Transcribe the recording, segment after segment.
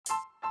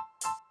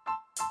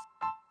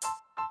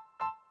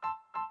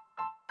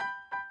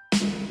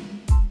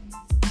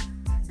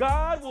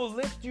God will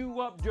lift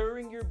you up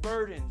during your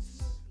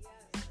burdens.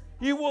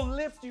 He will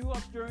lift you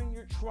up during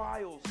your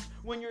trials.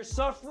 When you're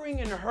suffering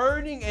and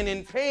hurting and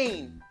in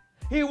pain,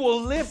 He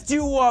will lift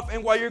you up.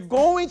 And while you're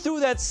going through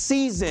that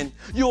season,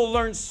 you'll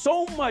learn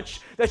so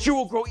much that you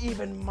will grow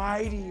even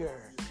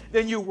mightier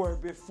than you were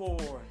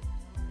before.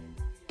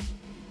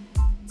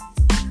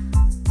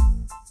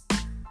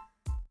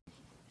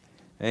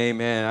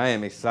 Amen. I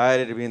am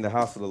excited to be in the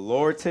house of the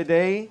Lord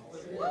today.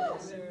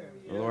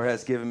 The Lord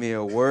has given me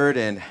a word,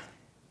 and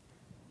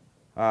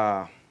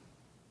the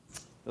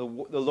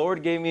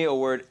Lord gave me a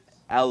word,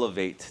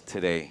 elevate,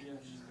 today.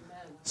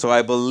 So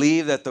I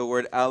believe that the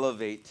word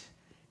elevate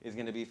is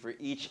going to be for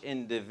each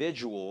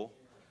individual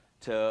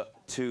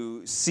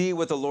to see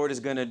what the Lord is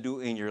going to do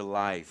in your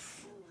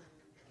life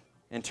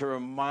and to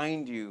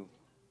remind you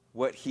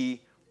what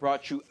He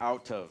brought you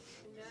out of.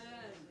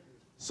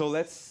 So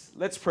let's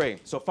pray.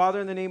 So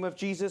Father, in the name of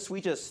Jesus, we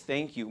just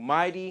thank you.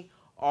 Mighty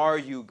are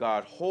you,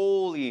 God.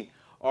 Holy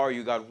are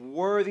you, God.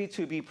 Worthy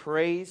to be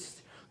praised.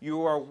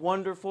 You are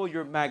wonderful.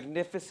 You're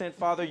magnificent,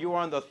 Father. You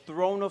are on the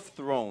throne of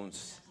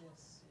thrones.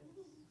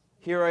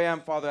 Here I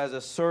am, Father, as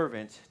a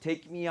servant.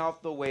 Take me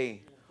out the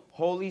way.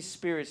 Holy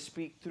Spirit,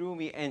 speak through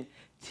me and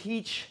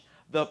teach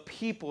the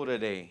people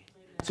today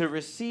to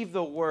receive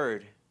the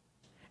word.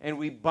 And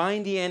we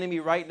bind the enemy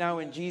right now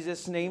in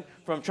Jesus' name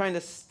from trying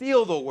to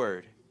steal the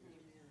word.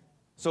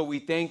 So we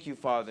thank you,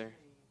 Father,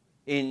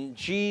 in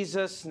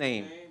Jesus'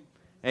 name.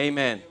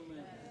 Amen.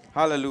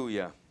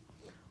 Hallelujah.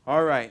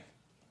 All right.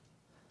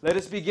 Let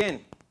us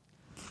begin.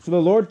 So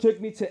the Lord took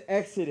me to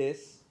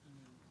Exodus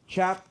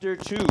chapter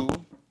 2.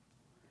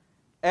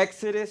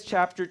 Exodus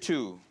chapter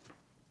 2.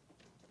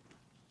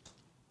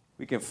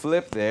 We can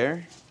flip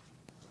there.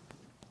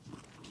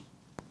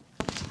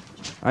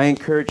 I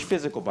encourage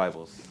physical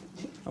Bibles.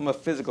 I'm a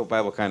physical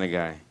Bible kind of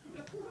guy.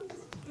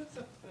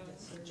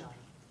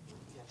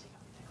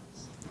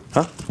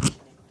 Huh?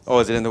 Oh,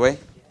 is it in the way?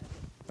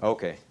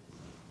 Okay.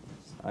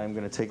 I'm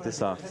going to take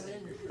this off.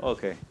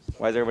 Okay.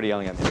 Why is everybody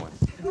yelling at me once?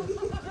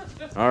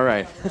 All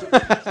right.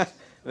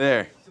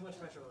 There.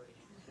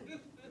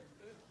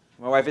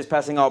 My wife is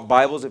passing out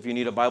Bibles. If you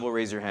need a Bible,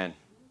 raise your hand.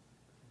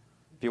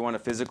 If you want a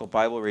physical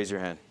Bible, raise your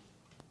hand.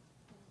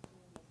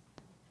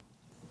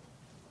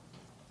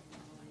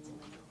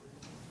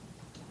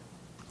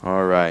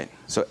 All right.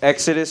 So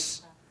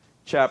Exodus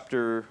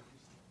chapter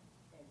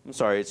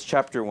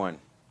 1.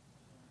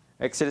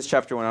 Exodus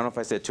chapter 1. I don't know if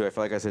I said 2. I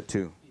feel like I said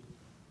 2.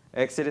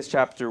 Exodus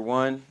chapter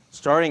 1,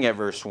 starting at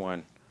verse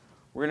 1.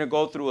 We're going to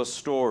go through a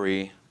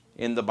story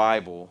in the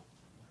Bible.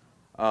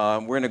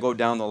 We're going to go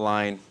down the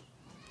line,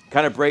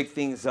 kind of break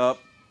things up,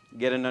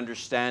 get an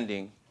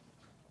understanding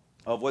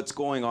of what's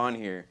going on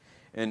here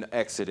in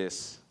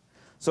Exodus.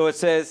 So it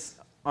says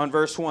on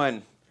verse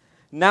 1,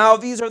 "Now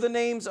these are the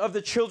names of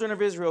the children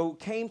of Israel who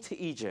came to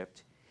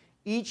Egypt.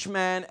 Each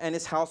man and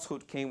his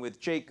household came with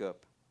Jacob.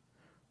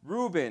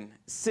 Reuben,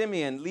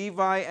 Simeon,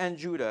 Levi, and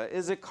Judah,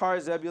 Issachar,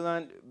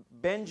 Zebulun,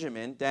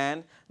 Benjamin,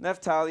 Dan,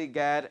 Naphtali,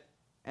 Gad,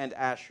 and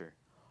Asher.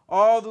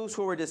 All those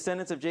who were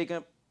descendants of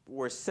Jacob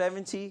were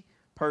 70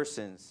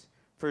 persons.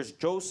 For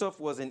Joseph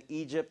was in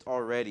Egypt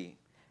already.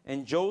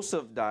 And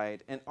Joseph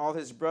died, and all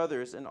his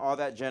brothers, and all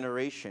that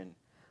generation.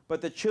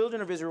 But the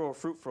children of Israel were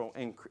fruitful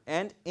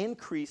and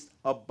increased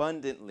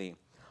abundantly,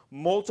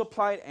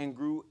 multiplied and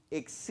grew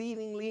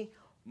exceedingly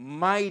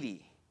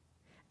mighty.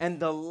 And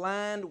the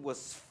land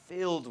was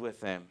filled with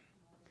them."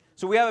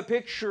 So we have a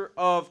picture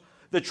of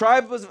the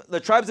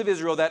tribes of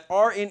Israel that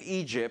are in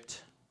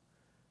Egypt,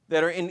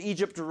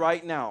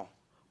 right now.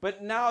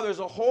 But now there's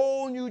a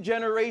whole new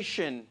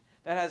generation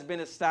that has been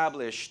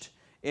established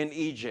in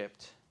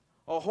Egypt.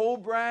 A whole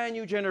brand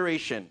new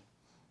generation.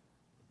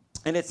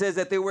 And it says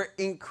that they were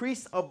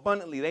increased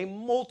abundantly. They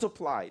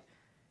multiplied.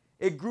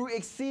 It grew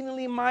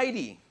exceedingly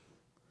mighty.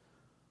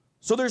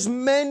 So there's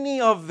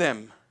many of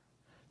them.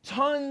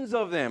 Tons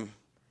of them.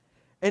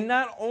 And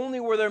not only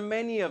were there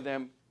many of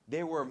them,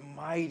 they were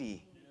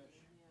mighty.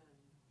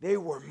 They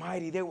were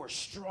mighty. They were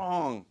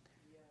strong.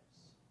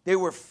 They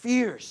were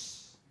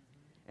fierce.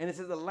 And it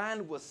says the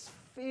land was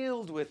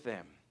filled with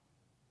them.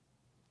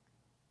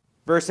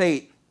 Verse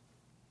 8.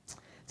 It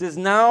says,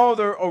 "Now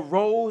there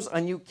arose a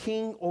new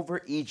king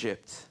over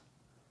Egypt."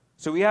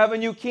 So we have a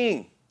new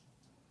king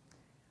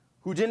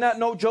who did not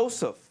know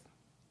Joseph.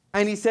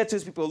 And he said to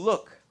his people,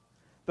 "Look,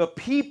 the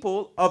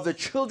people of the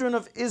children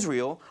of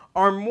Israel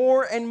are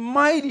more and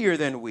mightier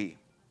than we.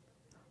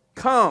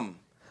 Come,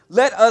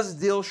 let us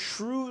deal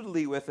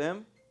shrewdly with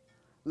them,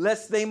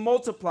 lest they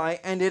multiply."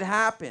 And it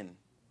happened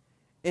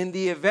in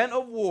the event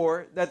of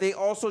war that they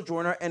also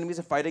join our enemies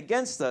and fight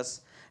against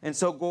us, and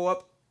so go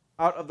up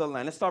out of the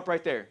land. Let's stop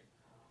right there.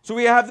 So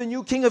we have the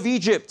new king of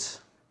Egypt,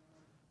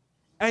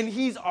 and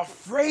he's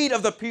afraid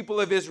of the people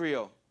of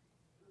Israel.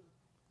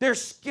 They're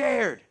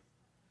scared.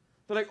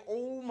 They're like,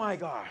 "Oh my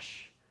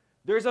gosh,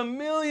 there's a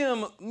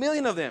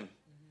million of them,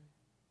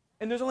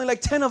 and there's only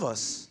like 10 of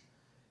us.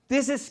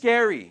 This is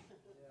scary."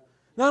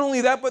 Not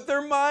only that, but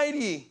they're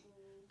mighty.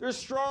 They're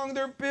strong,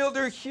 they're built,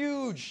 they're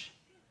huge.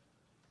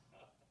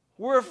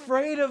 We're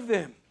afraid of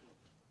them.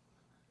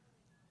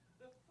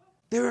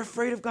 They were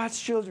afraid of God's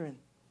children.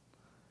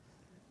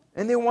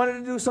 And they wanted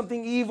to do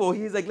something evil.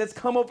 He's like, let's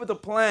come up with a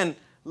plan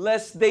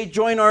lest they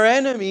join our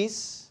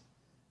enemies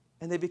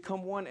and they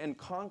become one and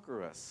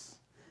conquer us.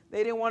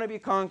 They didn't want to be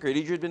conquered.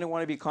 Egypt didn't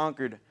want to be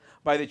conquered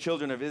by the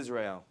children of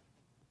Israel.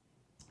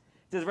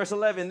 It says, verse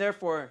 11,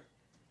 therefore,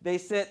 they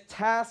set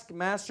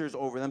taskmasters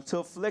over them to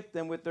afflict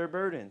them with their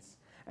burdens.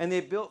 And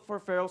they built for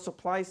Pharaoh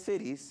supply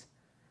cities.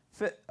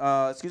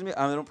 I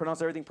don't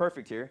pronounce everything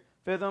perfect here.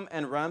 Pithom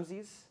and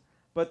Ramses.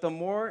 But the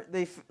more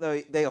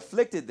they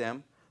afflicted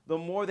them, the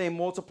more they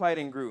multiplied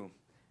and grew.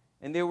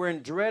 And they were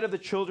in dread of the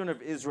children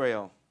of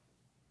Israel.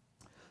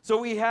 So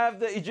we have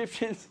the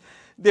Egyptians,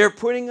 they're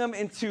putting them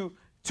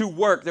to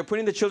work. They're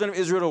putting the children of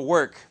Israel to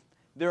work.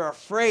 They're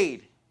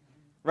afraid,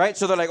 right?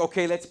 So they're like,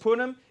 okay, let's put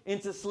them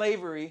into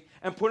slavery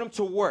and put them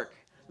to work.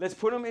 Let's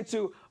put them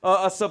into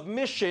a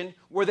submission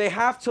where they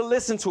have to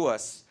listen to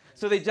us.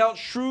 So they dealt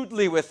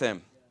shrewdly with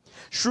them.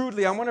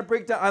 Shrewdly, I want to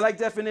break down, I like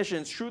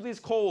definitions. Shrewdly is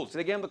cold. So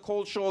they gave them the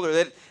cold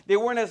shoulder. They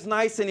weren't as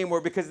nice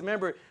anymore because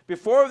remember,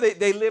 before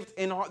they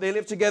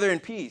lived together in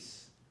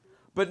peace.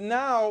 But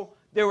now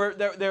they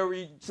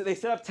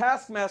set up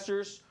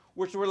taskmasters,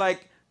 which were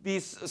like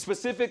these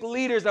specific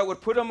leaders that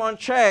would put them on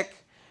check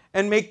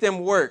and make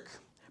them work.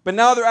 But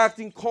now they're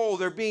acting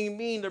cold. They're being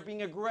mean. They're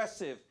being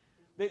aggressive.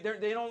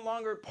 They no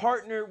longer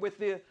partner with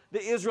the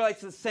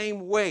Israelites the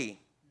same way.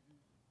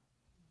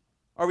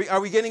 Are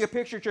we getting a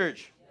picture,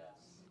 church? Yes.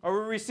 Are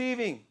we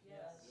receiving? Yes.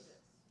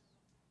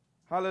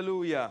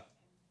 Hallelujah.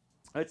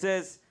 It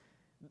says,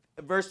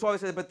 verse 12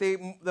 says, but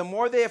the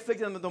more they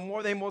afflicted them, the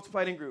more they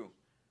multiplied and grew.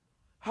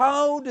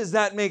 How does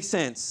that make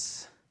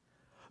sense?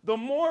 The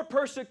more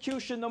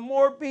persecution, the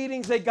more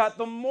beatings they got,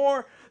 the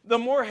more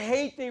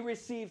hate they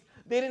received.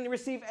 They didn't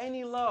receive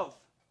any love.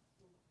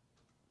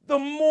 The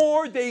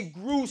more they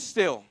grew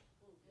still.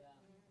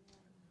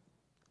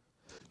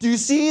 Do you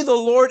see the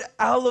Lord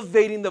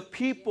elevating the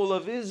people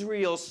of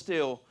Israel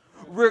still,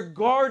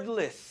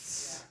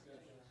 regardless?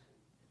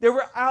 They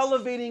were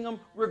elevating them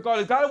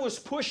regardless. God was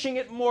pushing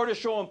it more to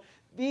show them,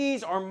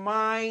 these are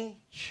my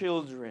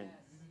children.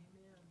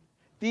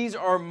 These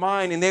are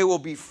mine, and they will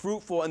be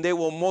fruitful, and they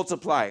will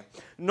multiply.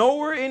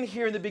 Nowhere in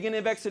here in the beginning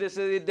of Exodus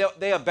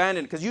they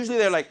abandoned, because usually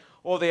they're like,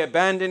 oh, they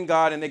abandoned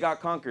God and they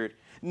got conquered.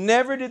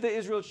 Never did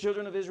the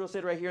children of Israel say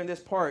right here in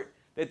this part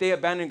that they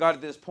abandoned God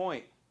at this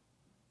point.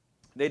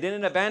 They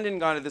didn't abandon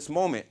God at this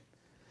moment.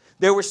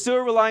 They were still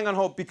relying on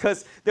hope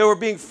because they were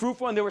being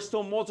fruitful and they were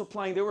still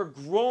multiplying. They were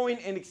growing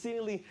and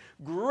exceedingly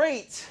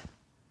great.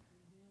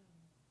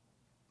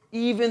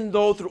 Even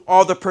though through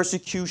all the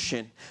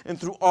persecution and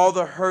through all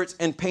the hurts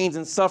and pains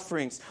and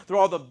sufferings, through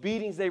all the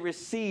beatings they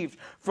received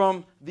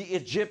from the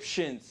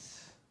Egyptians.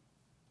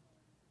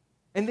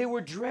 And they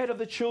were dread of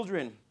the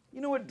children. You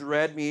know what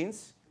dread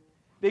means?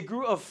 They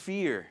grew of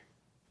fear.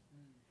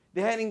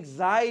 They had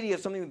anxiety of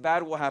something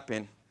bad will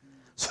happen.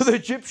 So the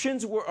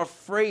Egyptians were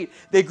afraid.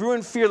 They grew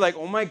in fear like,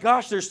 oh my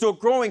gosh, they're still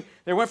growing.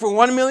 They went from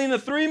 1 million to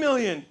 3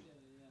 million.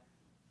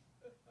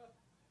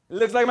 It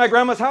looks like my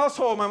grandma's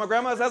household. My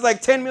grandma has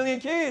like 10 million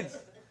kids.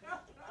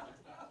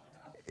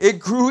 It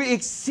grew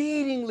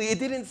exceedingly. It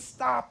didn't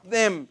stop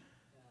them.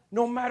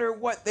 No matter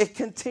what, they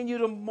continued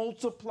to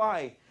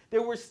multiply. They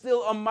were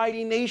still a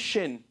mighty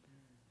nation.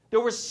 There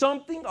was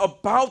something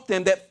about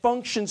them that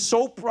functioned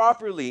so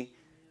properly.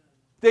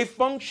 They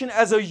functioned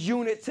as a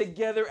unit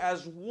together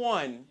as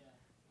one,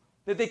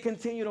 that they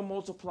continue to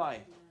multiply.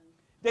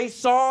 They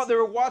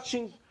were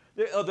watching,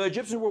 the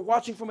Egyptians were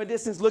watching from a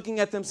distance, looking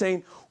at them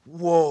saying,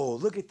 whoa,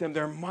 look at them.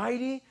 They're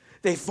mighty.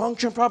 They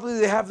function properly.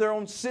 They have their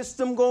own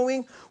system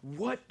going.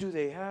 What do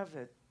they have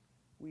that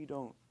we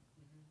don't?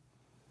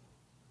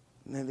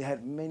 And then they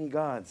had many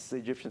gods. The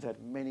Egyptians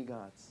had many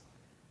gods.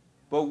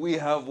 But we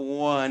have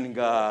one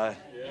God,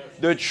 yes.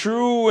 The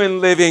true and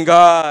living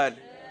God,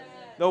 yes.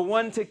 The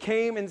one to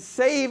came and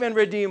save and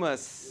redeem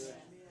us. Yes.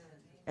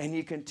 And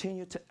he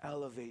continued to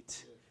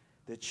elevate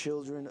the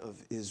children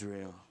of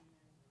Israel.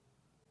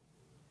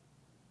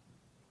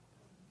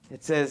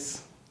 It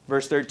says,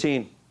 verse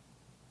 13,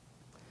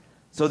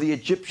 so the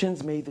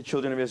Egyptians made the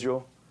children of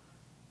Israel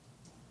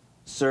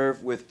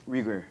serve with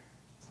rigor,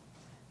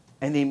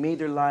 and they made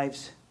their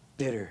lives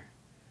bitter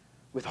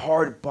with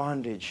hard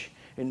bondage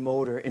in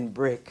mortar and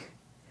brick,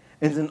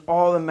 and in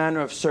all the manner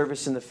of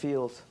service in the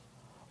field.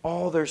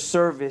 All their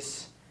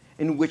service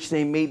in which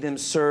they made them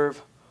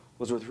serve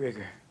was with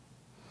rigor.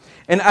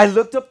 And I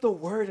looked up the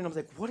word, and I was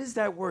like, what does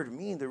that word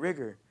mean, the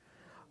rigor?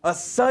 A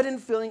sudden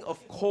feeling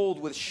of cold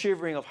with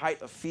shivering of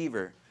height of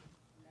fever.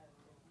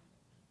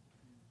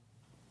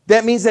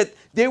 That means that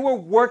they were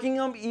working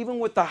them even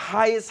with the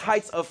highest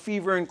heights of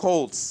fever and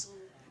colds.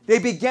 They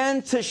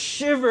began to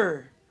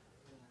shiver.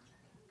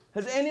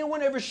 Has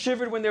anyone ever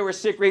shivered when they were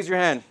sick? Raise your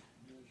hand.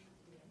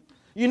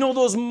 You know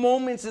those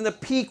moments in the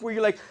peak where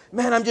you're like,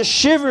 man, I'm just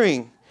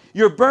shivering.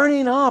 You're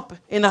burning up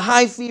in a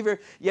high fever,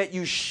 yet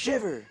you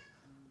shiver.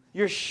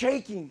 You're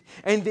shaking.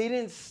 And they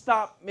didn't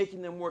stop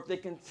making them work. They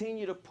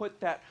continue to put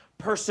that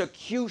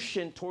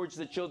persecution towards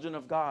the children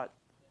of God.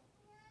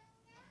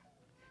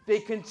 They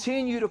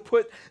continue to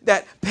put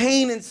that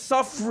pain and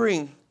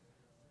suffering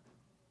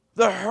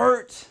the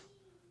hurt.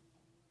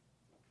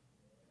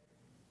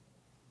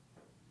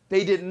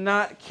 They did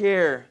not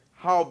care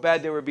how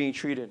bad they were being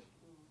treated.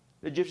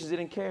 The Egyptians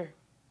didn't care.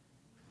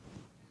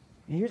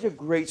 And here's a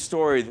great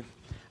story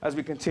as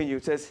we continue.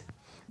 It says,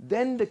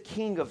 then the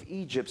king of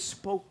Egypt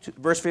spoke to,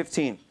 verse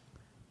 15.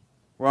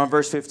 We're on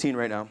verse 15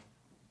 right now.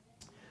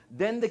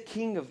 Then the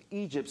king of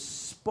Egypt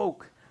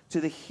spoke to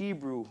the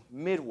Hebrew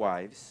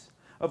midwives,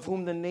 of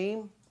whom the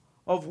name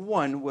of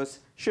one was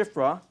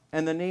Shiphrah,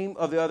 and the name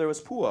of the other was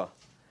Puah.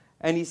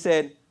 And he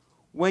said,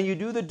 when you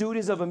do the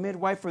duties of a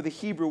midwife for the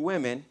Hebrew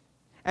women,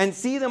 and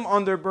see them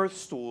on their birth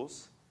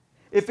stools,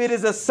 if it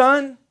is a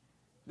son,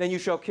 then you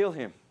shall kill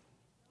him.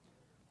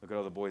 Look at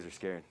all the boys are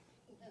scared.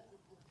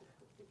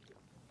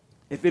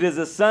 If it is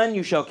a son,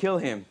 you shall kill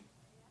him.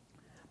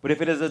 But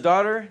if it is a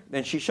daughter,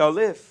 then she shall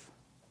live.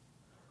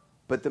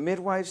 But the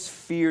midwives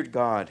feared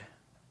God.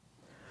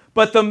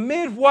 But the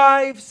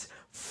midwives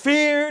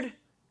feared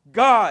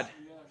God.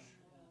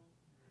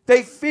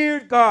 They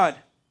feared God.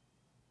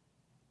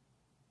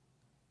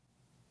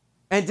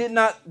 And did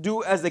not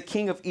do as the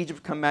king of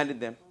Egypt commanded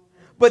them,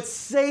 but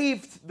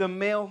saved the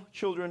male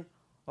children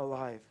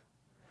alive.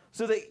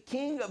 So the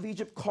king of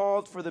Egypt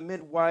called for the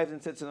midwives and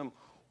said to them,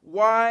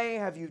 why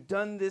have you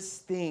done this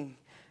thing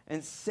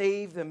and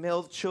saved the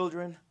male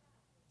children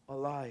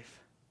alive?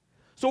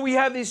 So we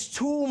have these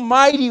two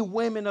mighty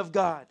women of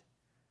God,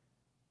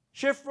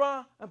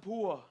 Shiphrah and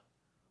Puah.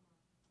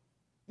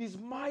 These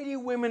mighty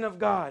women of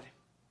God,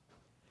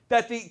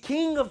 that the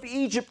king of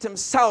Egypt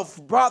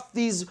himself brought.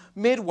 These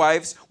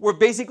midwives were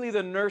basically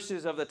the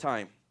nurses of the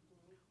time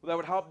that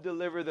would help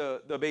deliver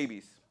the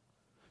babies.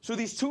 So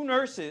these two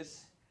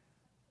nurses,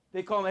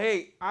 they call them,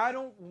 hey, I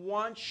don't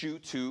want you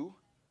to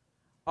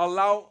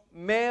allow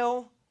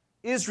male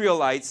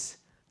Israelites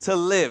to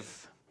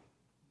live.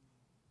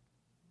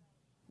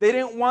 They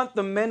didn't want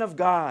the men of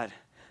God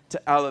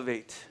to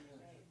elevate.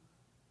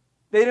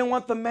 They didn't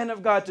want the men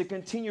of God to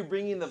continue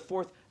bringing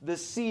forth the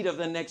seed of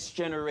the next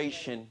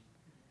generation.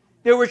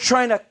 They were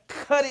trying to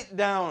cut it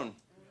down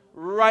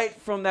right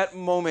from that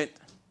moment.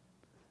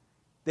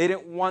 They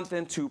didn't want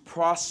them to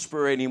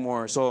prosper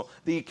anymore. So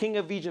the king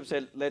of Egypt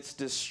said, let's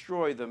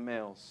destroy the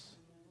males.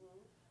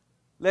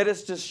 Let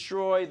us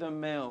destroy the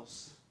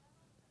males.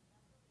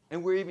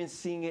 And we're even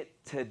seeing it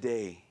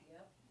today.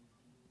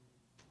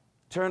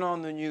 Turn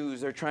on the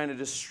news. They're trying to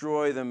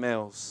destroy the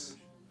males.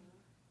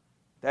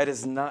 That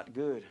is not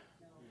good.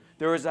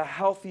 There is a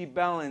healthy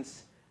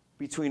balance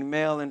between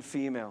male and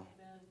female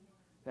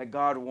that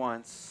God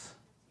wants.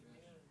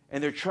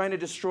 And they're trying to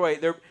destroy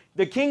it.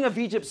 The king of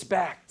Egypt's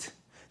backed.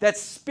 That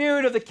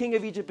spirit of the king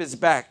of Egypt is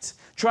backed,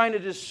 trying to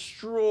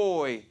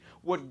destroy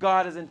what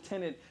God has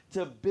intended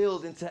to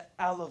build and to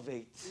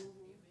elevate.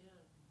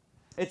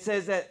 It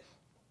says that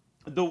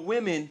the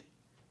women,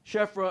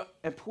 Shiphrah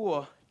and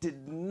Puah,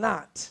 did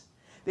not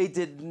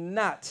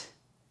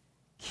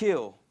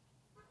kill.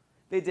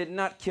 They did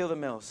not kill the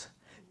males,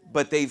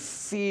 but they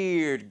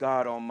feared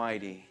God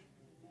Almighty.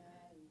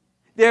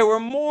 They were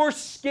more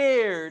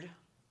scared.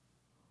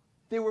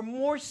 They were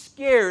more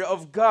scared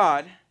of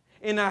God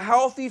in a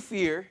healthy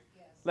fear.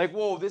 Yes. Like,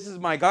 whoa, this is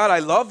my God. I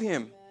love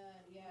him.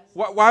 Yes.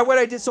 Why would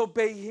I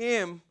disobey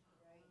him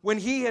when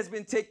he's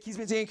been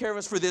taking care of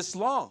us for this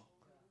long?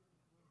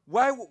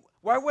 Why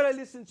would I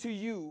listen to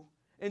you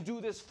and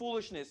do this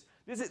foolishness?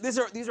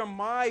 These are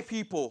my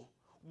people.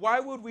 Why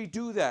would we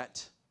do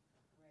that?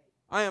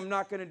 I am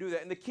not going to do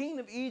that. And the king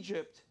of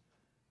Egypt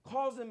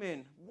calls them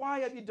in. Why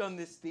have you done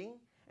this thing?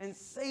 And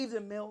saved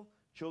the male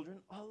children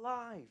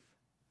alive.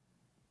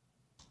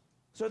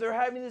 So they're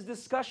having this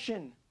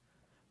discussion.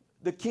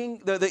 The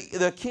king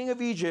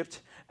of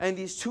Egypt and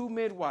these two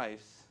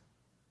midwives.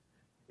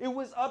 It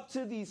was up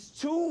to these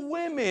two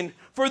women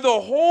for the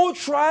whole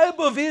tribe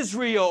of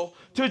Israel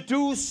to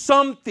do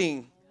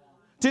something.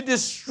 To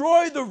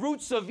destroy the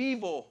roots of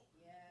evil.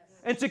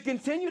 And to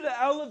continue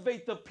to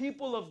elevate the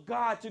people of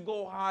God to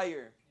go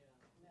higher.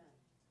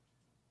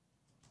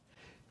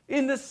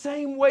 In the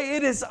same way,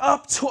 it is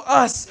up to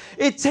us.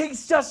 It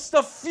takes just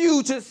a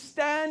few to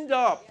stand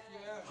up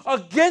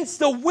against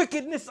the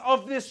wickedness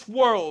of this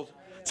world,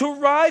 to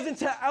rise and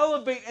to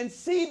elevate and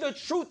see the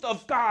truth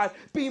of God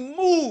be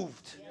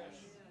moved.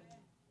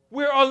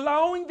 We're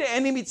allowing the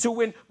enemy to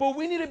win, but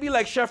we need to be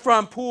like Shiphrah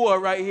and Puah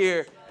right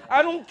here.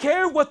 I don't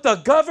care what the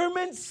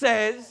government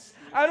says.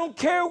 I don't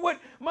care what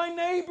my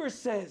neighbor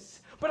says,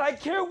 but I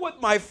care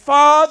what my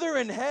Father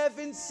in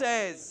heaven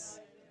says.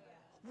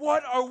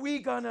 What are we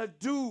going to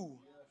do?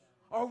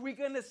 Are we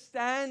going to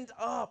stand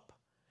up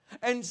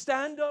and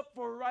stand up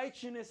for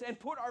righteousness and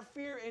put our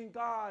fear in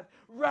God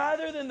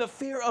rather than the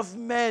fear of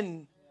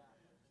men,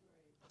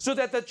 so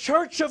that the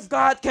church of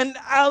God can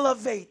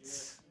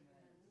elevate?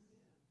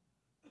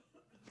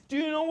 Do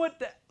you know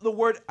what the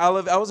word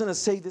elevate? I was going to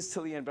say this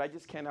till the end, but I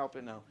just can't help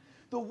it now.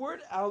 The word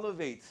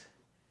elevate,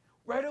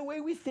 right away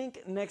we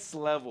think next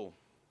level.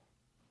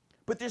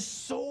 But there's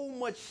so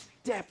much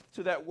depth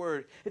to that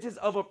word. It is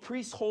of a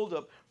priest hold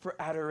up for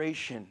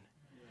adoration.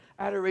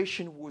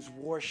 Adoration was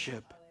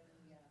worship.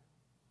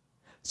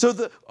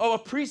 So a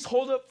priest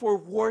hold up for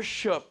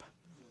worship.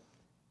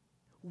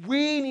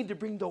 We need to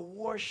bring the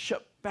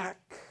worship back.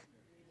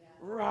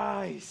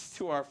 Rise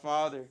to our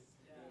Father.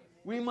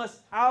 We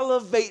must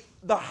elevate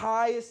the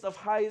highest of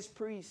highest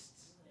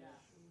priests,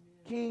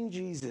 King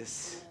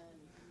Jesus.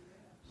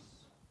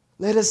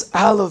 Let us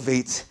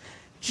elevate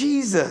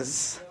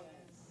Jesus.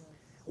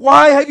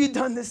 Why have you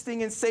done this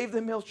thing and saved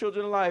the male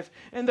children alive?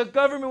 And the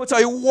government will tell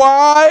you,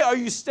 why are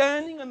you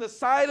standing on the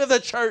side of the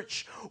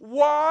church?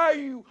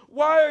 Why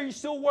are you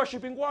still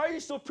worshiping? Why are you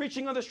still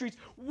preaching on the streets?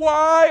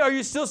 Why are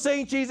you still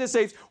saying Jesus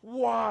saves?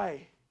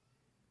 Why?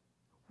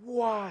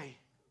 Why?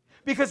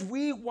 Because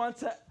we want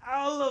to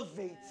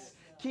elevate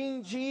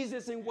King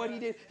Jesus and what he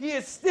did. He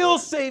is still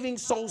saving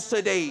souls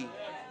today.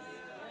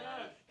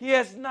 He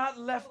has not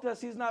left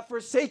us. He's not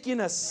forsaken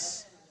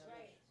us.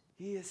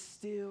 He is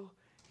still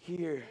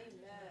here.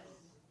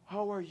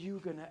 How are you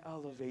going to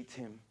elevate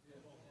him?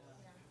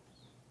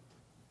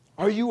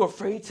 Are you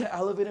afraid to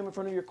elevate him in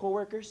front of your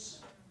coworkers?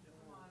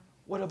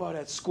 What about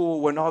at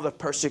school when all the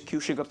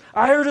persecution comes?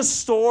 I heard a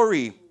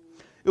story.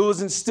 It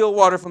was in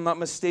Stillwater, if I'm not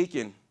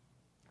mistaken,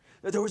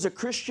 that there was a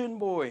Christian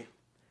boy,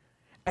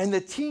 and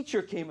the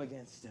teacher came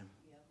against him.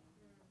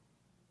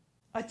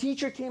 A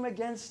teacher came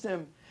against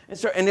him.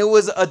 And it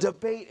was a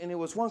debate, and it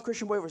was one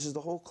Christian boy versus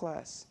the whole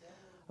class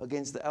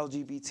against the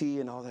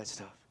LGBT and all that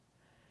stuff.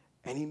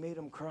 And he made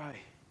them cry.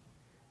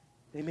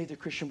 They made the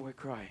Christian boy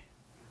cry.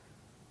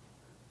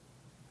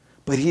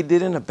 But he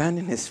didn't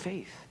abandon his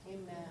faith.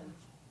 Amen.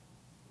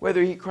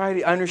 Whether he cried,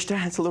 I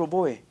understand, it's a little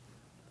boy.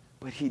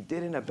 But he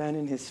didn't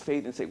abandon his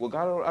faith and say, well,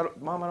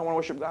 Mom, I don't want to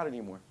worship God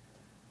anymore.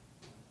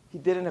 He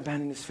didn't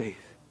abandon his faith.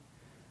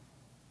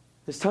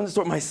 There's tons of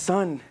stories. My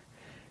son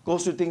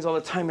goes through things all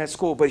the time at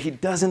school, but he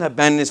doesn't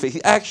abandon his faith.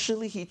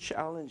 He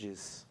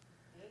challenges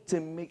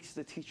to make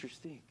the teachers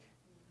think.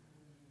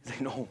 He's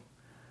like, no,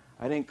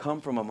 I didn't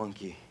come from a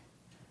monkey.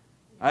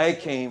 I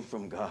came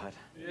from God.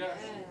 Yes.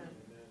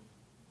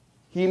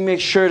 He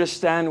makes sure to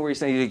stand where he's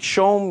saying, like,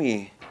 show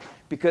me.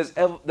 Because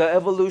the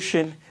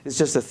evolution is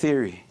just a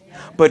theory.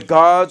 But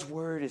God's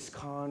word is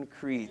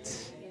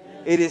concrete.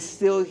 It is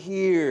still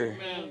here.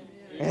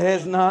 It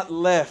has not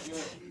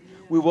left.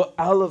 We will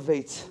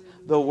elevate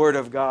the word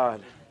of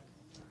God.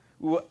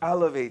 We will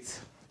elevate.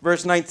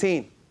 Verse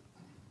 19.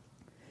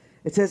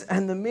 It says,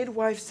 and the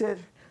midwife said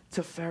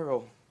to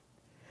Pharaoh,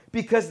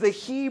 because the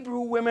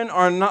Hebrew women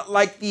are not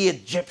like the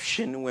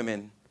Egyptian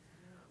women,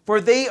 for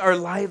they are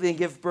lively and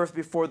give birth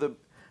before the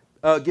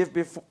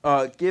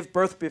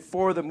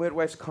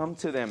midwives come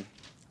to them.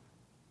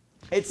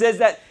 It says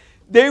that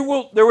they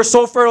were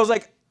so fertile,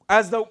 like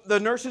as the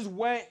nurses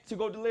went to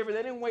go deliver,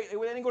 they didn't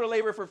go to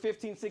labor for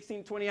 15,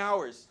 16, 20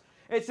 hours.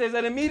 It says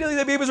that immediately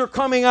the babies were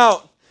coming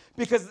out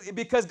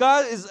because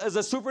God is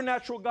a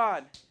supernatural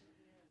God,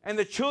 and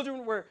the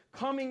children were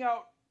coming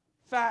out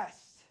fast.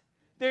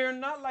 They are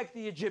not like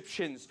the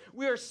Egyptians.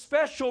 We are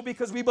special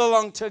because we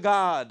belong to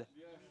God.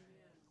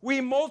 We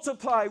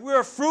multiply. We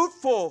are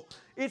fruitful.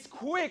 It's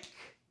quick.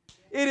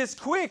 It is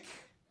quick.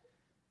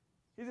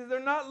 He says, they're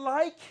not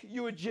like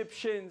you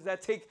Egyptians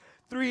that take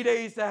 3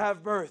 days to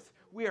have birth.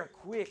 We are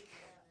quick.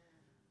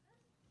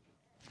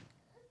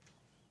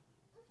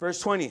 Verse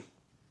 20. It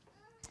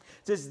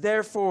says,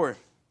 therefore,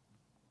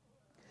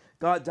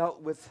 God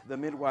dealt with the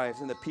midwives,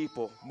 and the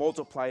people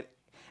multiplied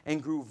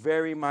and grew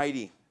very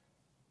mighty.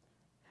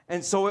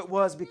 And so it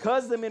was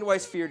because the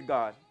midwives feared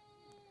God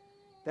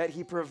that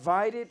he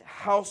provided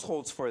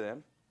households for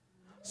them.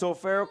 So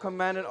Pharaoh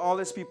commanded all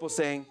his people,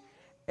 saying,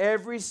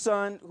 every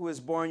son who is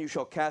born you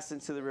shall cast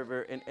into the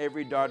river, and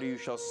every daughter you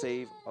shall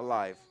save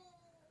alive.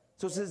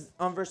 So it says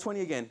on verse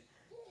 20 again,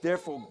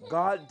 therefore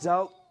God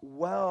dealt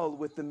well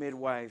with the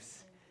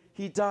midwives.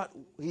 He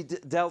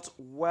dealt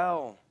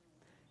well.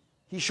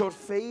 He showed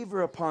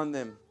favor upon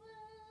them.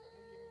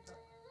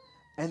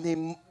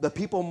 And the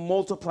people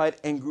multiplied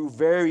and grew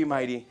very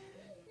mighty.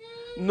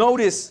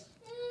 Notice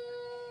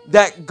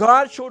that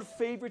God showed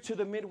favor to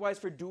the midwives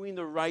for doing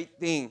the right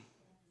thing.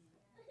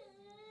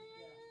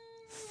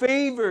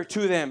 Favor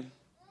to them.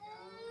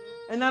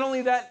 And not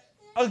only that,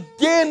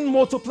 again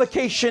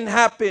multiplication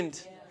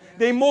happened.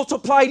 They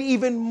multiplied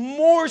even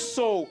more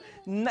so.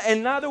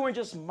 And now they weren't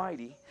just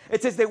mighty.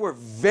 It says they were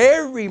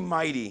very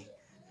mighty.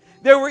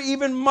 They were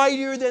even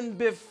mightier than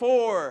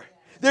before.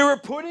 They were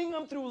putting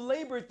them through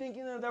labor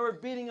thinking that they were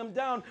beating them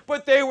down,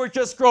 but they were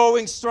just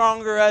growing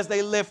stronger as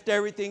they lift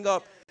everything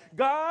up.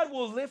 God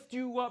will lift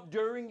you up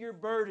during your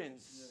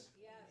burdens.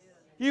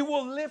 He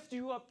will lift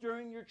you up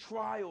during your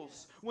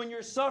trials. When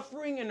you're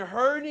suffering and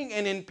hurting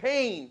and in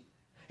pain,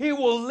 He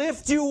will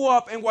lift you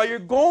up. And while you're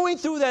going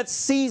through that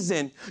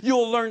season,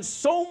 you'll learn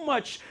so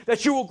much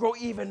that you will grow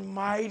even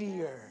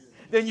mightier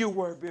than you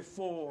were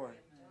before.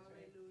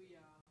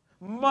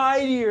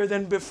 Mightier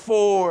than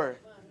before.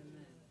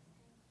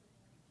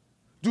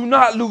 Do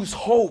not lose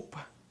hope,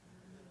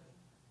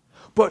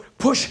 but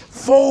push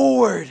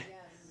forward.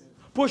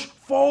 Push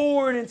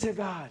forward into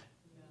God.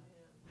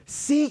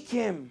 Seek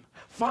Him.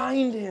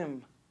 Find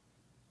Him.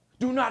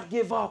 Do not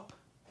give up.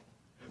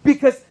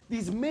 Because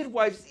these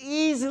midwives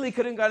easily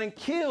could have gotten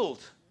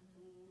killed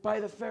by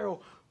the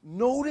Pharaoh.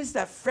 Notice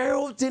that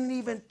Pharaoh didn't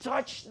even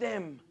touch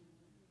them.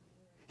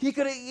 He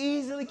could have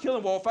easily killed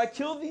them. Well, if I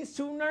kill these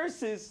 2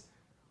 nurses,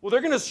 well, they're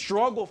going to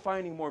struggle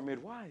finding more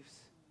midwives.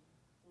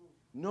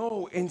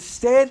 No,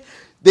 instead,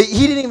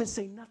 he didn't even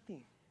say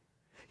nothing.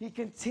 He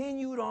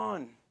continued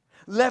on,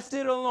 left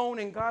it alone,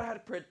 and God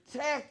had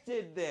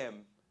protected them.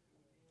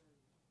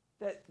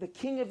 That the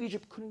king of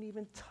Egypt couldn't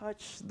even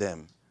touch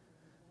them.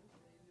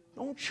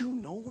 Don't you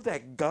know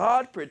that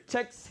God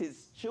protects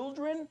his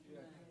children?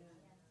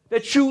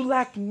 That you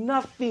lack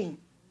nothing.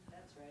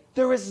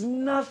 There is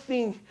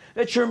nothing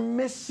that you're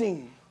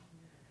missing.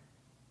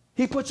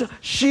 He puts a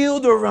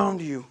shield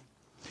around you.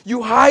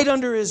 You hide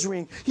under his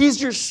wing.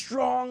 He's your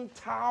strong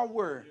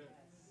tower.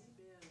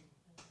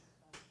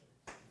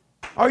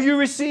 Are you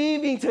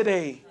receiving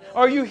today?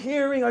 Are you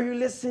hearing? Are you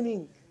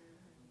listening?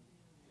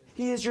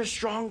 He is your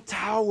strong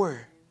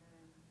tower.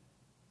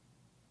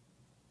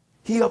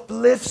 He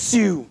uplifts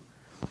you.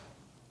 It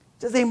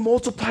says they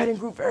multiplied and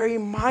grew very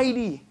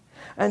mighty.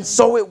 And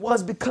so it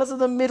was because of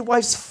the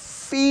midwives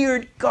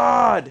feared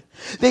God.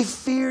 They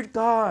feared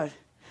God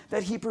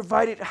that he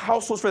provided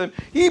households for them.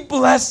 He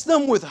blessed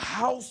them with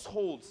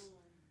households.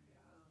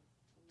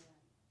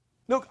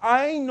 Look,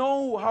 I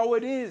know how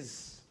it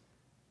is.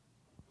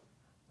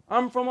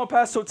 I'm from El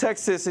Paso,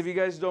 Texas, if you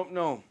guys don't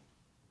know.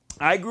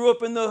 I grew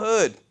up in the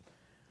hood.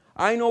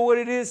 I know what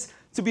it is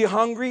to be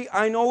hungry.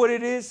 I know what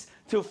it is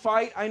to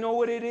fight. I know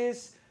what it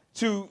is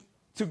to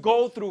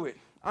go through it.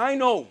 I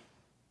know.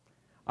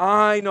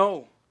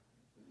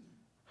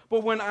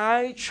 But when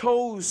I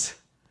chose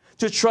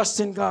to trust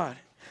in God,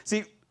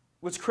 see,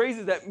 what's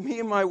crazy is that me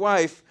and my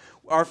wife,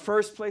 our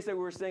first place that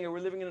we were staying at, we're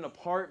living in an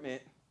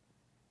apartment,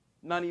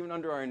 not even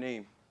under our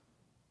name.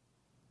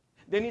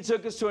 Then he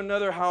took us to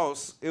another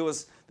house. There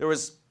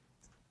was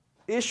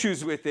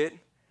issues with it,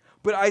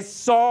 but I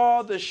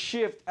saw the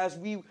shift as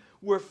we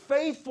were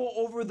faithful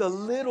over the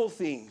little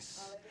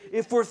things.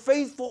 If we're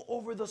faithful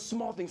over the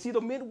small things. See,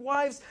 the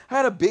midwives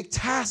had a big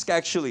task,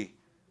 actually.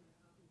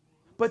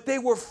 But they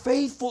were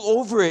faithful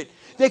over it.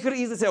 They could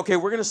easily say, okay,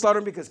 we're going to slaughter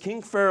them because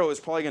King Pharaoh is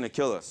probably going to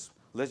kill us.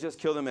 Let's just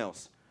kill the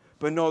males.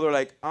 But no, they're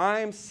like,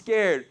 I'm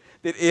scared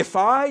that if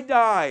I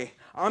die,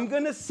 I'm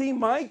going to see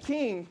my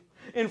king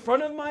in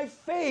front of my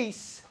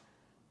face.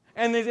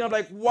 And they're going to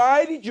be like,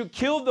 why did you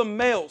kill the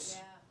males?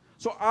 Yeah.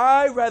 So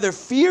I rather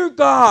fear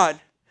God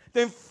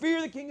than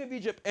fear the king of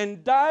Egypt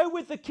and die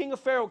with the king of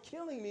Pharaoh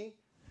killing me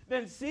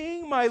than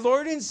seeing my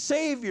Lord and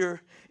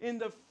Savior in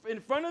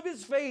front of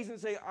his face and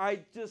say,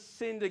 I just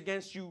sinned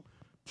against you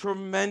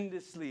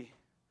tremendously.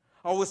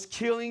 I was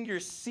killing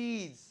your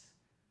seeds.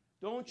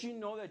 Don't you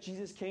know that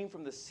Jesus came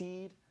from the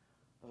seed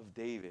of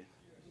David?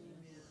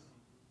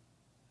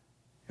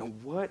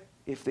 And what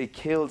if they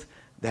killed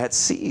that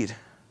seed?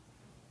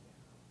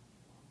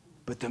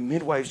 But the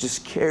midwives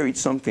just carried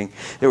something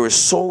that was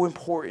so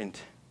important.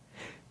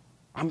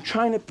 I'm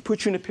trying to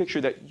put you in a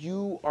picture that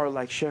you are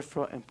like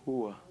Shephrah and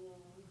Puah.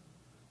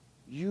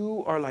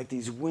 You are like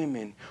these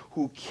women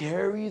who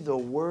carry the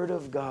word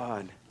of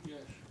God. Yes.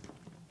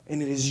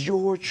 And it is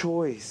your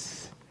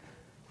choice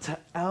to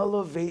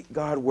elevate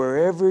God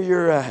wherever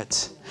you're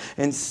at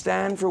and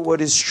stand for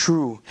what is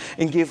true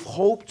and give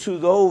hope to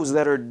those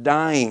that are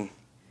dying.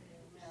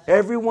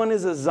 Everybody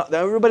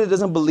that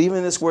doesn't believe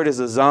in this word is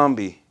a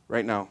zombie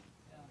right now.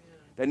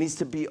 That needs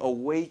to be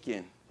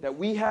awakened. That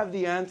we have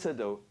the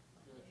antidote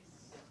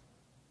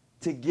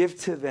to give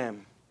to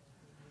them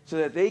so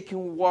that they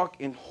can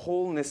walk in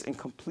wholeness and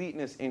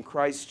completeness in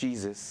Christ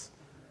Jesus.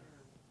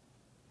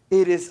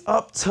 It is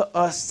up to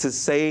us to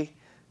say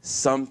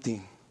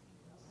something.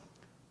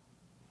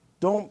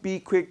 Don't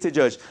be quick to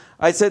judge.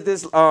 I said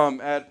this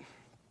at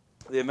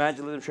the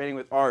evangelism training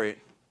with Arit.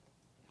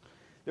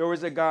 There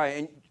was a guy,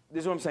 and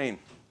this is what I'm saying.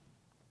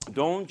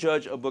 Don't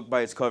judge a book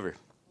by its cover.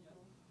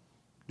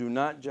 Do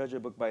not judge a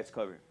book by its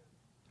cover.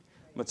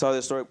 I'm going to tell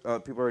this story.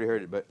 People already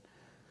heard it, but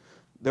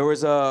there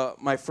was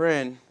my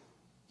friend.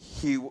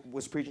 He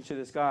was preaching to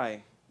this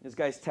guy. This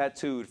guy's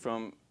tattooed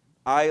from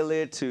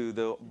eyelid to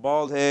the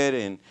bald head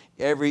and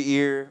every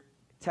ear,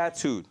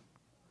 tattooed.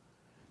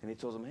 And he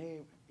told him,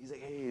 hey,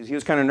 he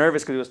was kind of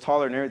nervous because he was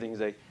taller and everything. He's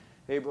like,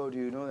 hey, bro, do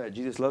you know that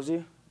Jesus loves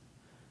you?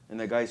 And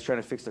the guy's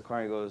trying to fix the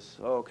car, and he goes,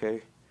 oh,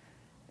 okay.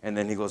 And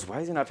then he goes,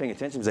 why is he not paying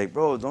attention? He's like,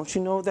 bro, don't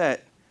you know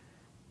that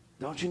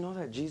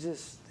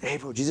Jesus, hey,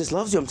 bro, Jesus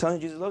loves you. I'm telling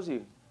you, Jesus loves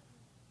you.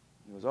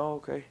 He goes, oh,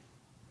 okay.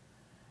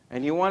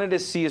 And he wanted to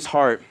see his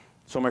heart.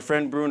 So my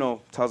friend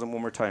Bruno tells him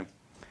one more time.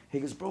 He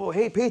goes, bro,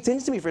 hey, pay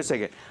attention to me for a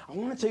second. I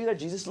want to tell you that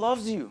Jesus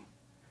loves you.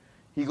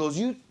 He goes,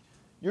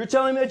 you're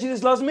telling me that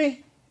Jesus loves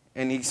me?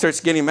 And he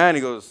starts getting mad.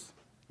 He goes,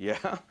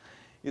 yeah.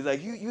 He's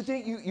like, you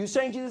think you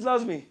saying Jesus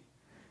loves me?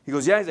 He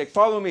goes, yeah. He's like,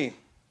 follow me.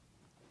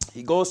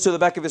 He goes to the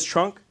back of his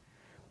trunk,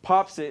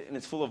 pops it, and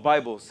it's full of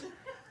Bibles.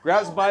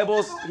 Grabs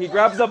Bibles. He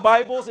grabs the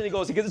Bibles, and he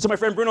gives it to my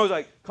friend Bruno. He's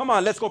like, come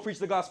on, let's go preach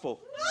the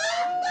gospel.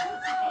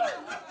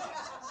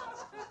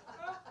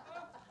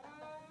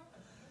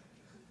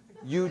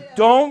 You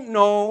don't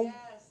know.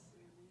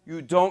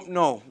 You don't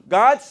know.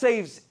 God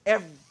saves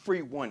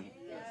everyone.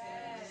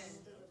 Yes.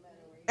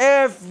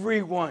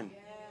 Everyone.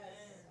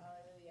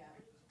 Yes.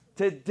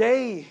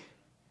 Today,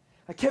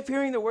 I kept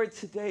hearing the word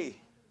today.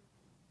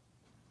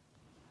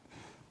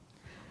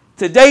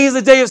 Today is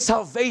the day of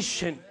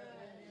salvation.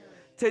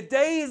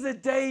 Today is the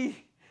day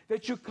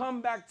that you come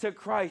back to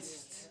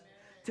Christ.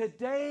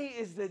 Today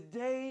is the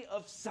day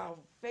of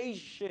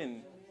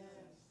salvation.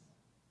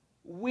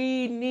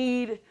 We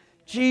need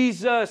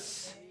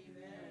Jesus.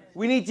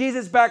 We need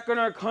Jesus back in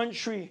our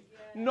country.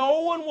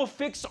 No one will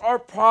fix our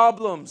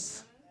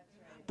problems,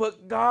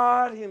 but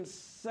God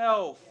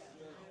himself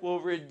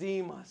will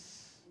redeem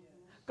us.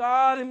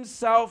 God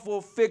himself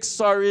will fix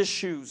our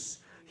issues.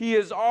 He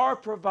is our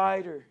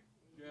provider.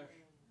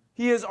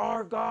 He is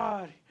our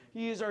God.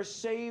 He is our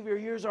Savior.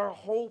 He is our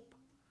hope,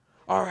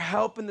 our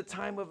help in the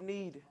time of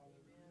need.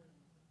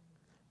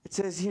 It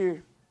says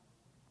here,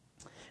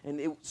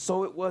 and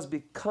so it was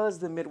because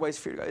the midwives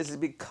feared God. It is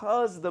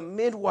because the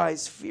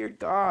midwives feared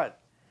God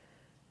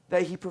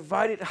that he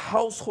provided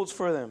households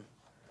for them.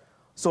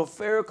 So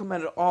Pharaoh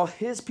commanded all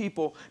his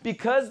people,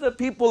 because the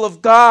people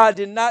of God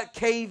did not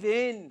cave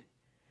in.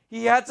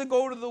 He had to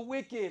go to the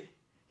wicked.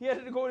 He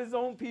had to go to his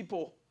own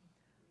people.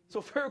 So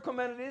Pharaoh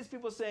commanded his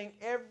people, saying,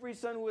 every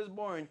son who is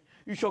born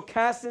you shall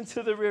cast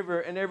into the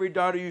river, and every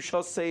daughter you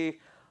shall save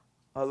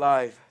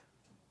alive.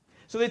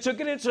 So they took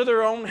it into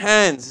their own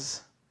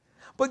hands.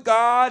 But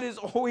God is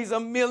always a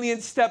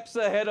million steps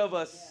ahead of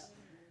us.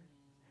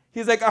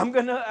 He's like, I'm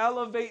going to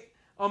elevate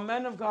a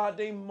man of God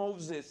named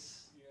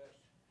Moses.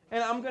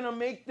 And I'm going to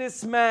make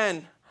this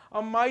man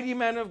a mighty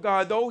man of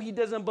God, though he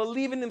doesn't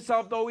believe in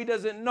himself, though he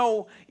doesn't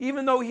know,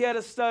 even though he had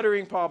a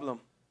stuttering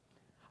problem.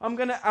 I'm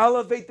going to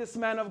elevate this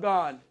man of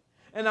God,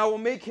 and I will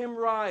make him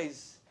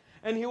rise.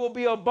 And he will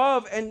be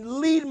above and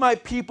lead my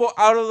people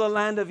out of the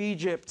land of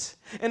Egypt.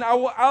 And I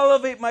will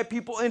elevate my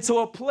people into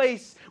a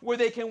place where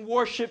they can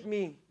worship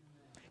me.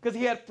 Because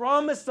he had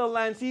promised the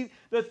land. See,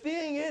 the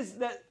thing is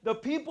that the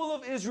people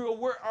of Israel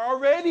were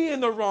already in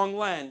the wrong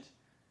land.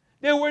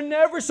 They were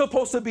never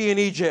supposed to be in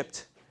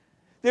Egypt.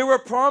 They were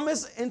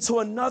promised into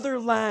another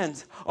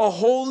land, a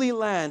holy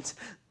land,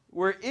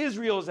 where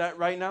Israel's at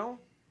right now.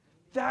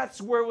 That's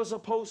where it was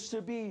supposed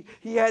to be.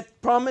 He had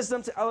promised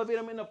them to elevate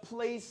them in a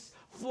place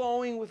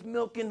flowing with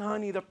milk and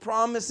honey. The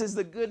promise is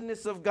the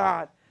goodness of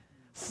God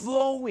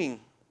flowing.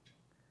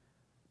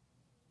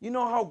 You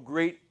know how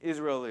great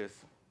Israel is.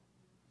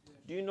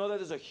 Do you know that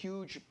there's a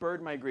huge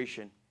bird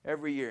migration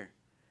every year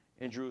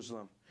in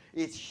Jerusalem?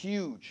 It's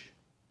huge.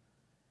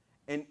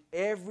 And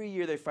every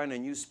year they find a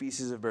new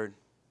species of bird.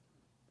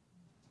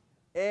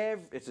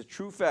 It's a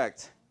true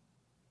fact.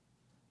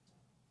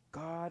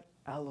 God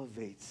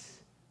elevates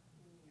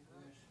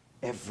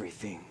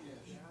everything.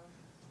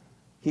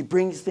 He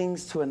brings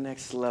things to a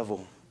next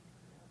level.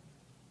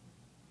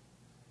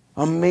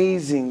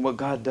 Amazing what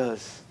God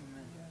does.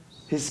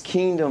 His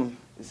kingdom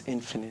is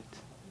infinite.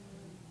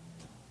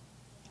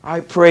 I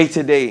pray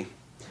today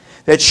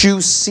that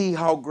you see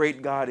how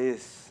great God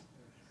is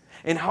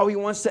and how he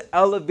wants to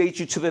elevate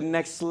you to the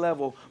next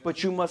level,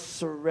 but you must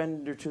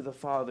surrender to the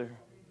Father.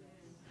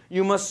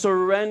 You must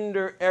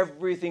surrender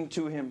everything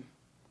to him.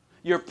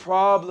 Your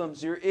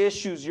problems, your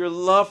issues, your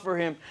love for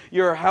him,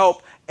 your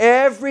help,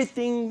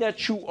 everything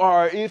that you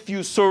are, if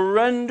you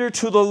surrender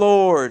to the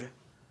Lord,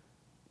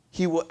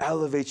 he will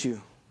elevate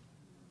you.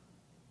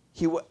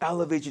 He will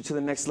elevate you to the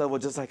next level,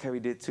 just like how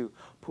he did to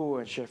Pua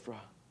and Shephrah.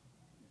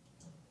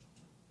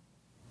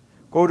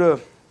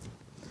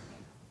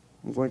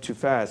 I'm going too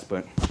fast,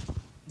 but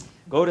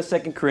go to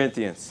 2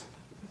 Corinthians.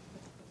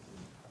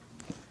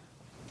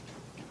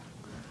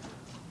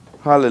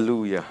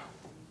 Hallelujah.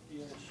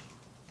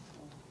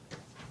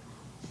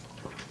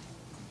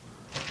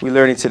 We're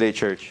learning today,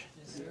 church.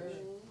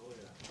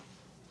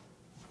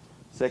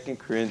 2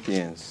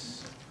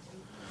 Corinthians.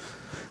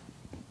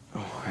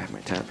 Oh, I have my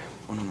tab.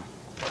 Oh, no.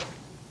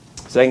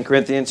 2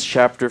 Corinthians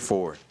chapter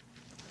 4.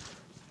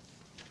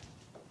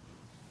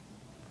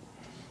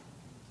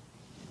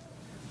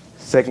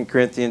 Second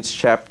Corinthians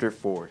chapter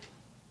 4.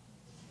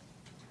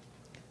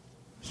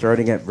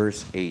 Starting at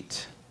verse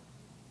 8.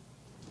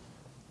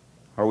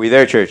 Are we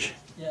there, church?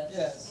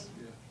 Yes.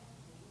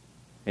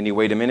 Any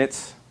wait a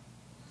minutes?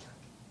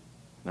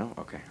 No?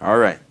 Okay. All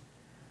right.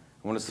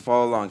 I want us to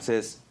follow along. It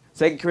says,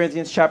 2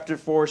 Corinthians chapter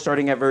 4,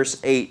 starting at verse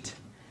 8. It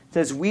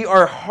says, we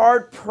are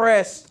hard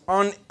pressed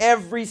on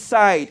every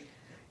side,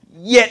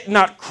 yet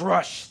not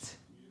crushed.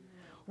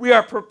 We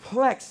are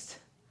perplexed,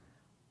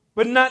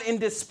 but not in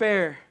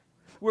despair.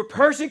 We're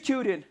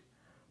persecuted,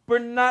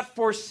 but not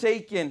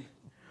forsaken.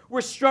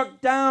 We're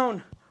struck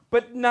down,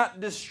 but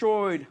not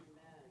destroyed.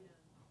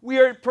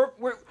 We're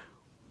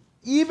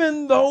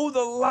even though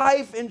the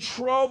life and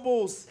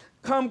troubles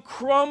come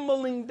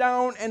crumbling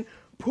down and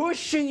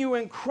pushing you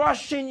and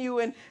crushing you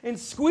and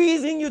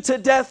squeezing you to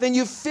death, and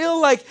you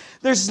feel like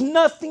there's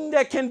nothing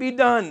that can be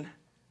done,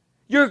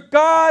 your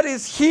God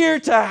is here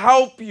to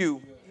help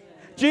you.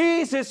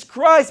 Jesus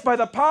Christ, by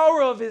the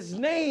power of his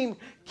name,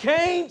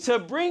 came to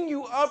bring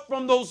you up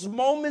from those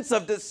moments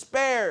of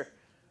despair,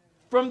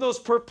 from those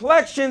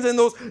perplexions and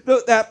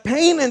that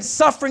pain and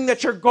suffering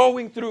that you're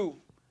going through.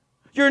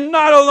 You're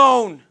not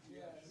alone.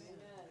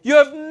 You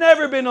have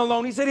never been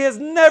alone. He said he has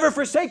never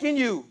forsaken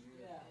you.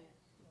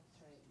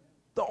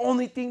 The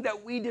only thing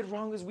that we did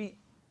wrong is we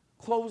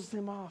closed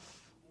him off.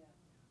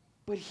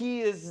 But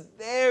he is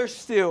there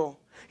still.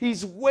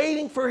 He's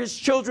waiting for his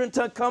children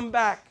to come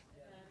back.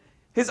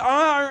 His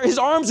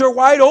arms are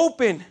wide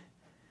open.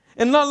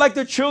 And not like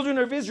the children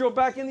of Israel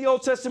back in the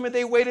Old Testament,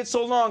 they waited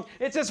so long.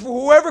 It says, for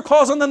whoever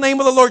calls on the name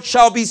of the Lord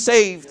shall be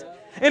saved.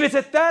 And it's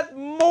at that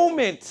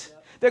moment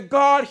that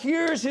God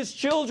hears his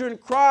children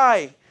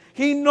cry.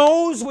 He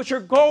knows what you're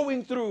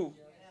going through.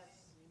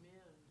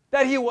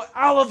 That he will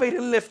elevate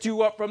and lift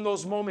you up from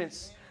those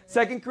moments.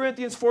 2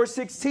 Corinthians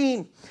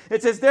 4:16.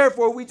 It says,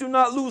 therefore, we do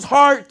not lose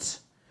heart.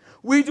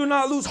 We do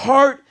not lose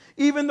heart,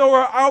 even though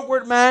our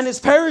outward man is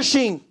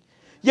perishing.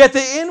 Yet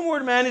the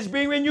inward man is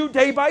being renewed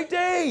day by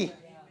day.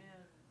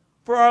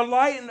 For our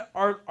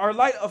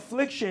light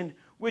affliction,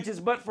 which is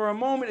but for a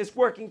moment, is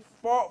working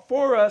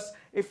for us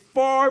a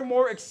far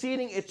more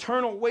exceeding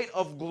eternal weight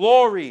of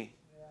glory.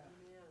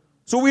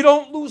 So we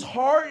don't lose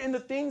heart in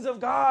the things of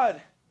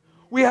God.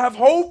 We have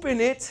hope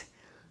in it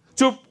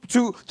through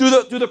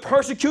the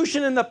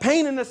persecution and the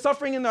pain and the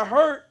suffering and the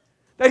hurt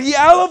that he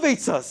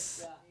elevates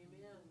us.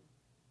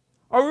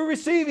 Are we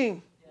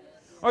receiving?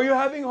 Are you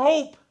having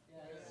hope?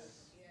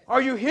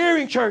 Are you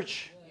hearing,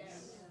 church?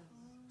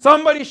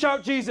 Somebody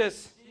shout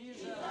Jesus.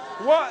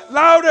 What?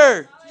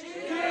 Louder.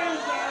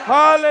 Jesus.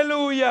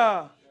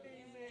 Hallelujah.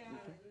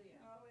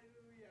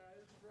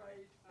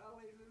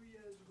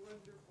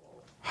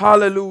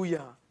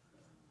 Hallelujah.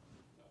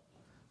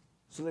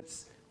 So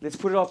let's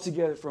put it all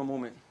together for a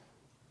moment.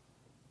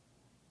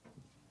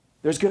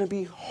 There's going to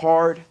be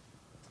hard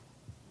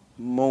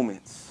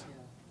moments.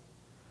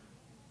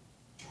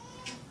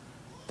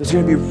 There's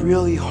going to be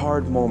really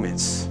hard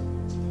moments.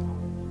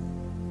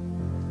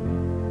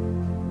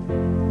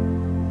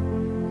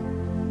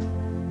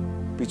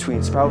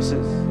 Between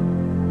spouses,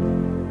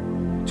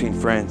 between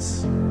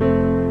friends,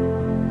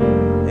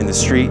 in the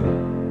street,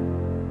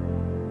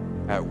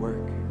 at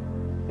work,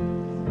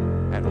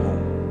 at home.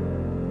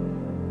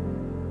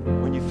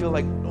 When you feel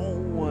like no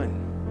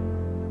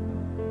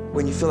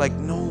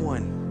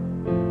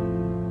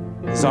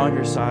one is on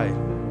your side,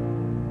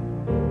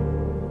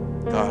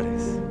 God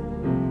is.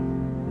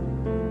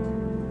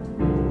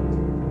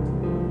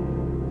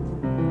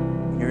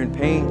 When you're in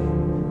pain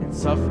and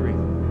suffering,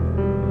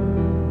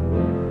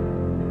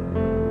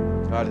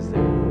 God is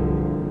there.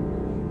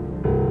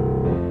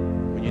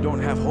 When you don't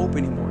have hope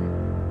anymore,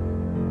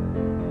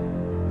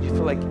 you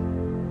feel like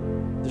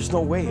there's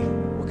no way.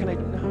 What can I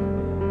do now?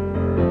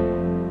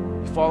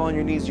 You fall on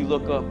your knees, you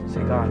look up and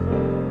say, God,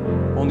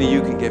 only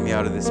you can get me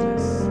out of this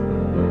mess.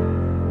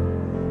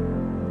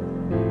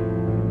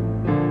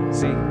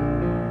 See,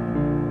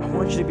 I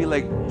want you to be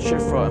like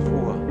Shifra and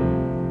Pua.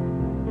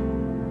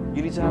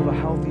 You need to have a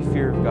healthy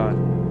fear of God.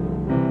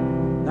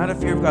 Not a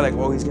fear of God like,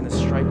 oh, he's going to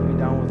strike me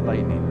down with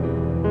lightning.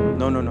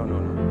 No.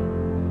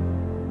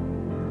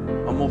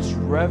 A most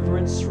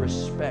reverence,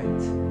 respect,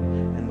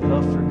 and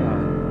love for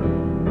God.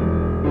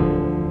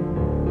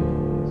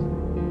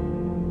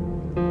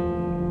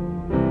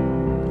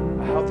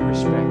 A healthy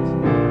respect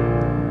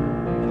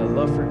and a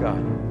love for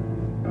God.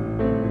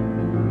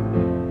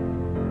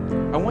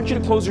 I want you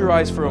to close your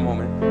eyes for a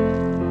moment.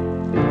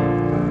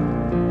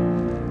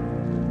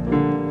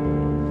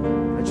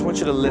 I just want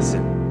you to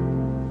listen.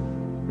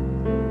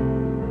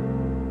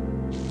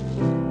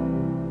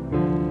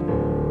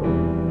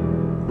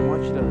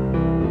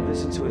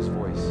 Listen to his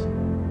voice.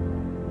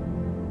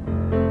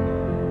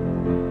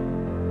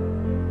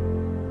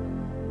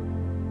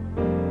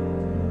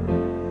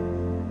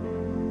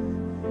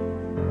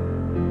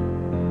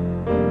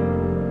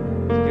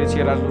 Si quieres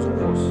cerrar los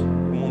ojos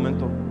un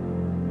momento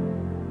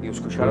y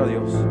escuchar a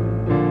Dios.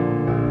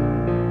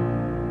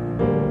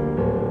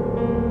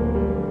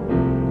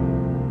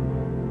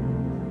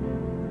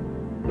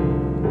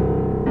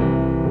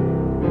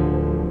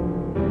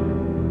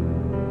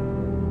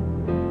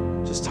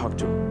 Just talk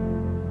to him.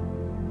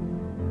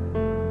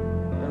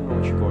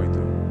 You're going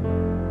through.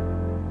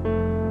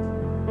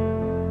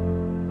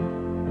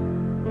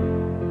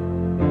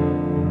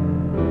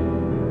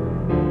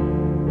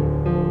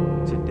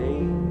 Today,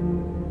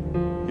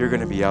 you're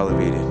going to be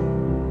elevated.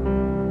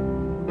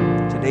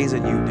 Today's a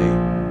new day.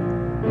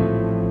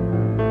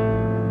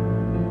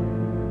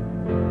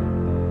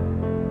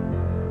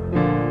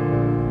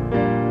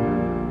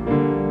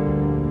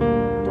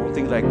 Don't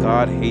think like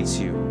God hates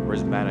you or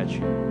is mad at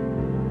you.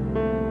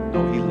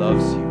 No, he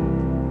loves you.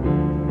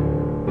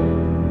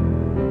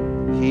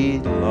 He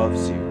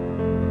loves you.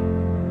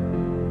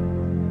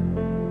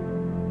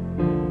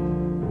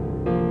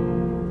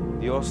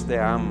 Dios te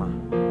ama.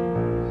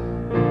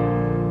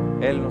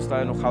 Él no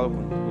está enojado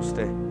con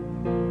usted.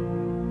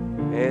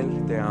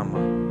 Él te ama.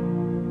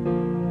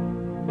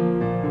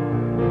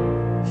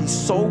 He's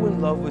so in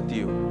love with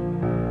you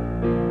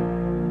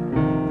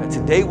that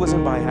today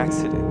wasn't by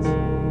accident.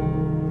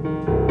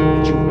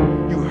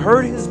 You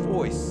heard his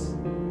voice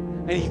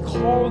and he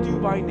called you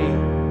by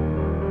name.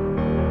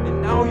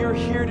 And now you're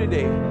here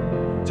today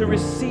to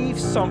receive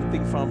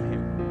something from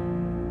him.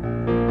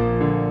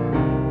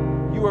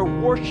 You are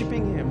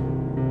worshiping him.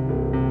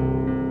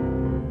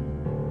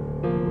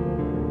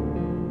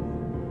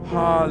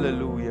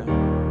 Hallelujah.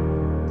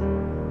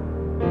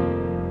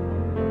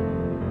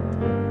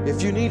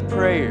 If you need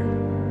prayer,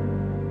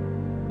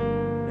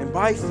 and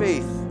by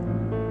faith,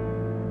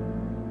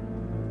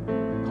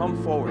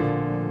 come forward.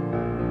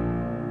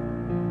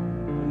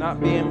 Do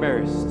not be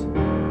embarrassed.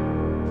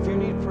 If you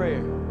need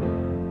prayer,